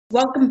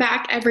Welcome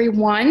back,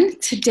 everyone.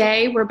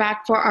 Today, we're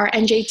back for our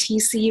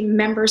NJTC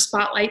Member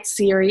Spotlight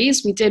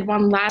series. We did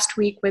one last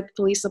week with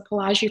Felisa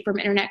Pelagi from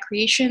Internet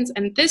Creations,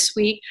 and this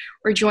week,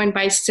 we're joined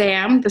by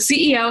Sam, the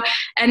CEO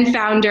and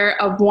founder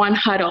of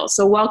 1Huddle.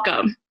 So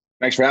welcome.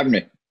 Thanks for having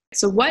me.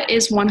 So what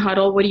is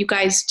 1Huddle? What do you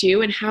guys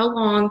do? And how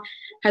long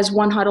has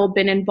 1Huddle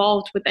been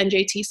involved with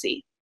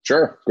NJTC?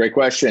 Sure. Great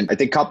question. I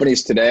think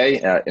companies today,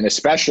 and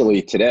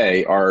especially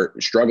today, are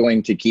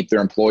struggling to keep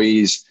their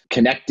employees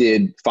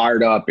connected,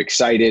 fired up,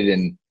 excited,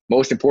 and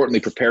most importantly,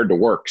 prepared to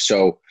work.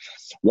 So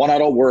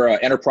 1Huddle, we're an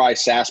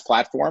enterprise SaaS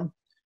platform.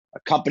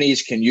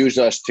 Companies can use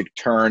us to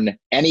turn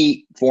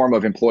any form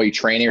of employee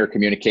training or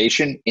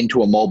communication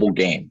into a mobile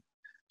game.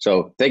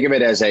 So think of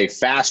it as a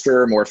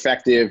faster, more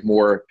effective,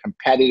 more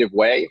competitive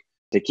way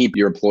to keep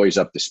your employees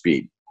up to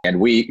speed. And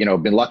we,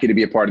 have been lucky to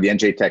be a part of the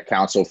NJTC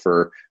Council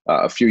for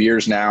a few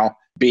years now,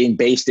 being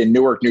based in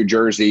Newark, New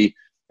Jersey,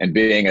 and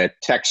being a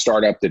tech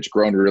startup that's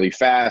grown really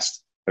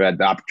fast. I've had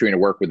the opportunity to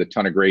work with a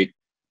ton of great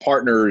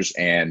partners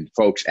and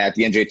folks at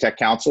the NJTC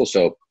Council.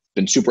 So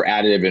been super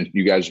additive, and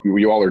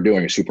you all are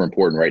doing is super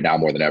important right now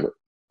more than ever.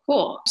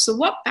 Cool. So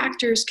what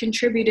factors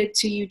contributed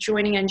to you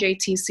joining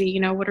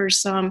NJTC? What are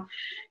some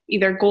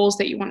either goals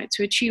that you wanted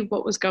to achieve?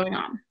 What was going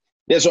on?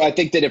 Yeah, so I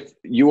think that if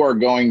you are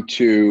going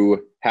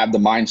to have the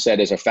mindset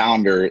as a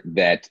founder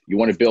that you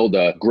want to build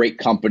a great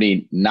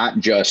company, not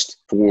just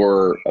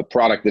for a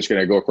product that's going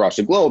to go across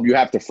the globe, you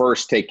have to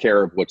first take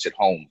care of what's at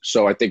home.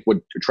 So I think what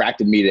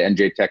attracted me to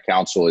NJTC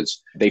Council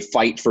is they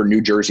fight for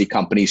New Jersey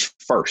companies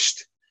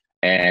first.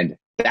 And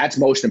that's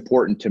most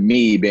important to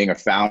me, being a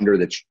founder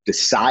that's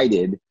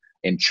decided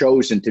and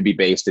chosen to be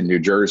based in New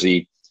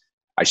Jersey.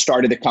 I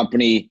started the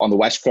company on the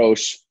West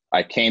Coast.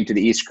 I came to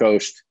the East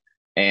Coast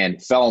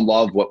and fell in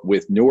love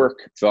with Newark,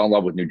 fell in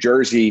love with New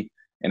Jersey.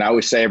 And I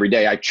always say every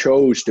day, I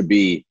chose to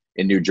be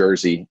in New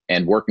Jersey,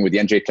 and working with the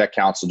NJTC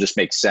Council just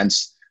makes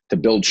sense to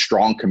build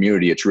strong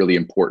community. It's really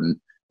important,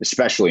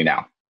 especially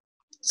now.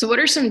 So what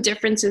are some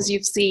differences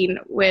you've seen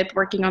with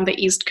working on the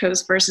East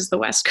Coast versus the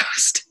West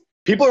Coast?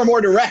 People are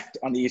more direct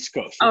on the East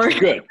Coast, which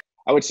is really? good.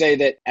 I would say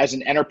that as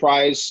an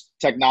enterprise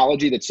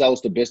technology that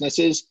sells to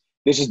businesses,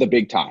 this is the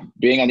big time.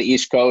 Being on the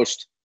East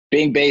Coast,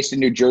 being based in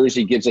New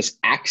Jersey gives us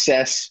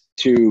access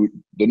to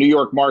the New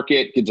York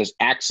market, gives us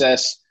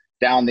access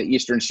down the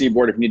Eastern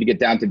Seaboard if we need to get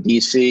down to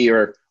DC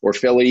or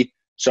Philly.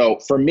 So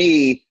for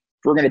me, if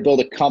we're going to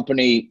build a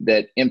company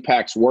that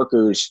impacts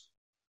workers,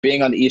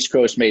 being on the East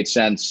Coast made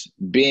sense.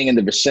 Being in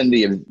the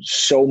vicinity of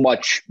so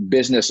much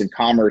business and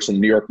commerce in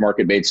the New York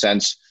market made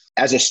sense.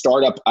 As a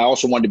startup, I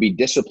also wanted to be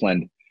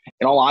disciplined.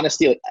 In all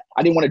honesty,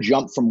 I didn't want to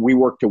jump from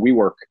WeWork to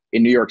WeWork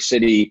in New York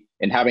City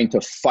and having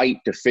to fight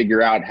to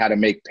figure out how to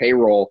make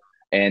payroll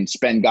and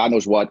spend God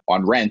knows what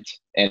on rent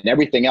and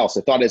everything else.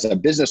 I thought as a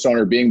business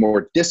owner, being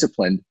more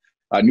disciplined,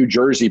 New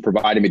Jersey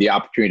provided me the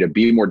opportunity to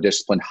be more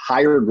disciplined,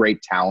 hire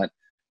great talent,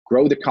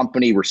 grow the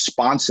company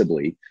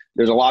responsibly.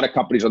 There's a lot of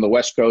companies on the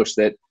West Coast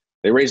that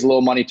they raise a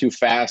little money too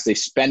fast, they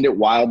spend it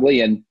wildly,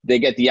 and they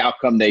get the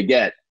outcome they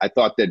get. I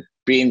thought that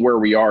being where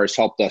we are has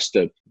helped us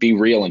to be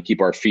real and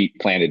keep our feet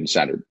planted and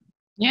centered.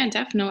 Yeah,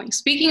 definitely.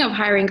 Speaking of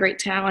hiring great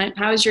talent,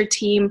 how has your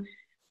team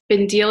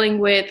been dealing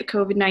with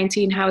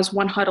COVID-19? How has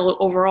 1Huddle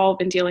overall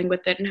been dealing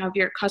with it, and how have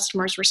your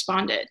customers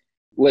responded?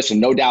 Listen,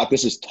 no doubt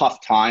this is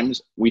tough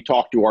times. We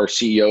talk to our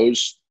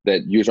CEOs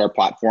that use our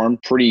platform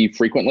pretty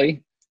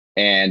frequently.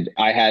 And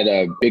I had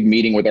a big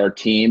meeting with our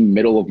team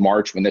middle of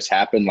March when this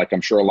happened, like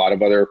I'm sure a lot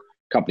of other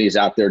companies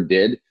out there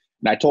did.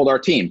 And I told our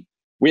team,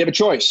 we have a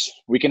choice.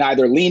 We can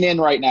either lean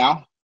in right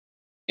now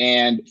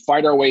and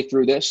fight our way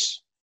through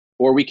this,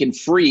 or we can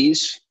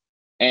freeze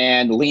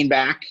and lean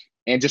back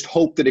and just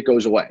hope that it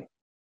goes away.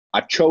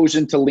 I've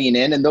chosen to lean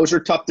in, and those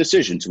are tough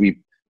decisions. We've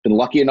been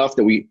lucky enough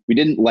that we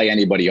didn't lay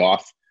anybody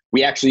off.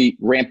 We actually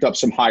ramped up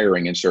some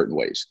hiring in certain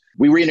ways.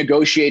 We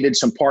renegotiated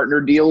some partner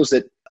deals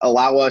that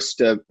allow us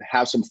to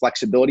have some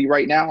flexibility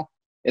right now.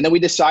 And then we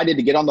decided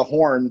to get on the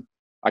horn.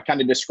 I kind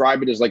of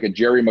describe it as like a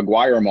Jerry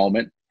Maguire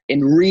moment,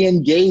 and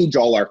re-engage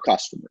all our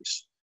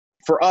customers.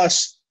 For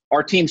us,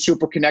 our team's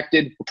super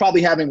connected. We're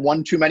probably having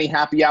one too many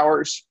happy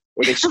hours,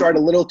 or they start a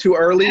little too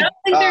early. I don't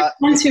think there's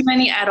one too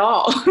many at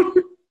all.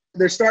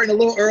 They're starting a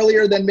little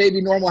earlier than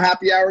maybe normal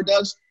happy hour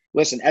does.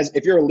 Listen,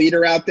 if you're a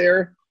leader out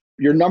there,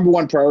 your number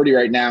one priority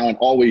right now and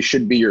always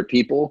should be your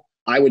people.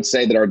 I would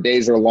say that our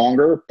days are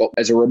longer, but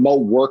as a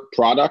remote work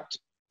product,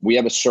 we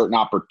have a certain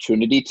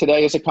opportunity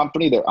today as a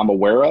company that I'm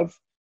aware of.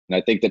 And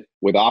I think that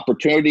with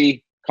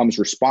opportunity comes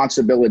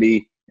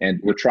responsibility, and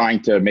we're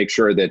trying to make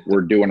sure that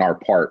we're doing our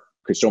part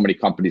because so many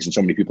companies and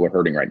so many people are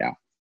hurting right now.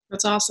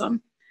 That's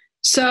awesome.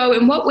 So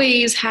in what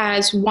ways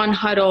has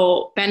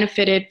 1Huddle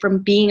benefited from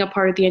being a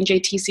part of the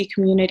NJTC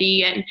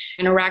community and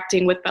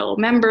interacting with fellow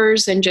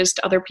members and just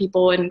other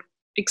people and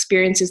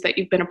experiences that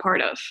you've been a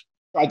part of?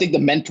 I think the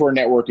mentor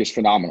network is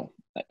phenomenal.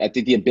 I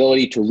think the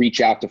ability to reach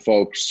out to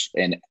folks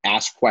and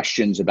ask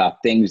questions about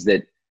things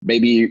that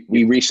maybe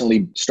we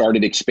recently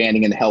started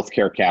expanding in the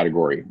healthcare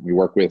category. We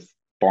work with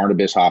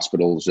Barnabas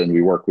hospitals and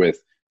we work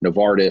with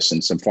Novartis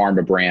and some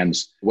pharma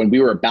brands. When we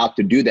were about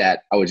to do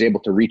that, I was able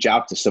to reach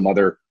out to some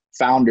other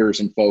founders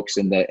and folks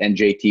in the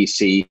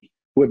NJTC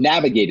who have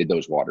navigated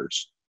those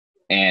waters.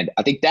 And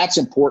I think that's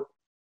important.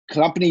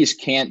 Companies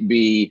can't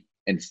be,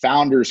 and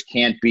founders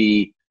can't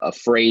be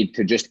afraid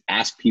to just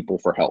ask people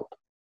for help.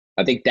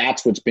 I think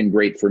that's what's been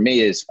great for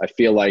me is I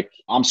feel like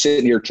I'm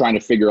sitting here trying to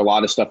figure a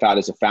lot of stuff out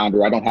as a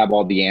founder. I don't have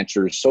all the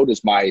answers. So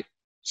does my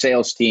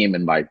sales team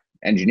and my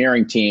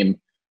engineering team.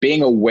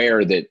 Being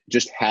aware that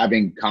just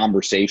having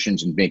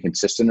conversations and being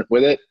consistent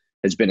with it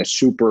has been a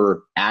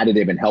super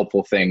additive and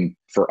helpful thing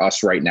for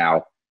us right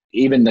now.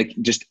 Even like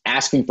just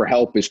asking for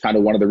help is kind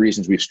of one of the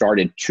reasons we've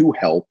started to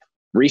help.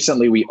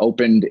 Recently, we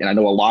opened, and I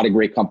know a lot of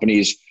great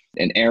companies,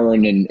 and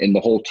Aaron and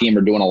the whole team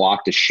are doing a lot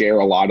to share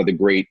a lot of the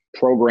great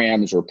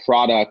programs or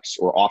products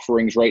or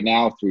offerings right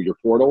now through your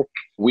portal.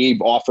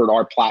 We've offered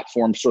our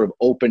platform, sort of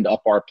opened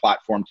up our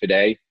platform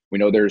today. We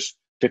know there's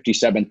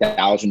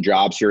 57,000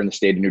 jobs here in the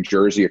state of New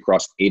Jersey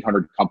across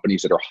 800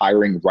 companies that are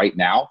hiring right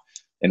now.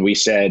 And we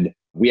said,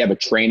 we have a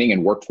training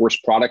and workforce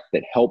product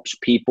that helps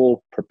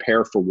people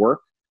prepare for work.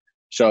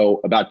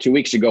 So about 2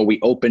 weeks ago, we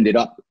opened it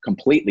up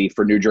completely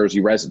for New Jersey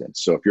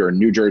residents. So if you're a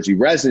New Jersey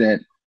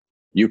resident,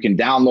 you can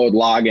download,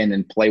 log in,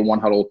 and play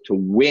 1Huddle to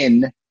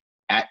win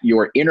at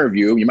your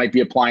interview. You might be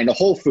applying to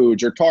Whole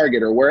Foods or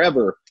Target or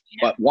wherever,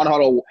 but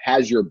 1Huddle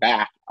has your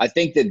back. I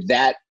think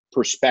that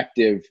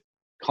perspective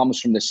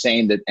comes from the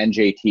same that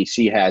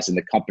NJTC has and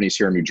the companies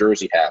here in New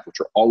Jersey have, which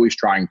are always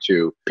trying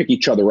to pick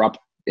each other up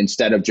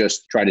instead of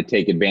just try to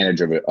take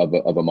advantage of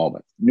a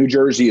moment. New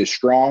Jersey is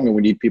strong, and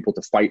we need people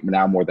to fight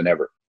now more than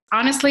ever.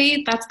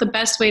 Honestly, that's the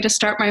best way to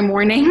start my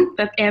morning.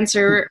 That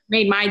answer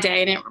made my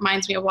day, and it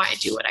reminds me of why I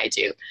do what I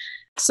do.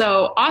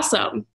 So awesome.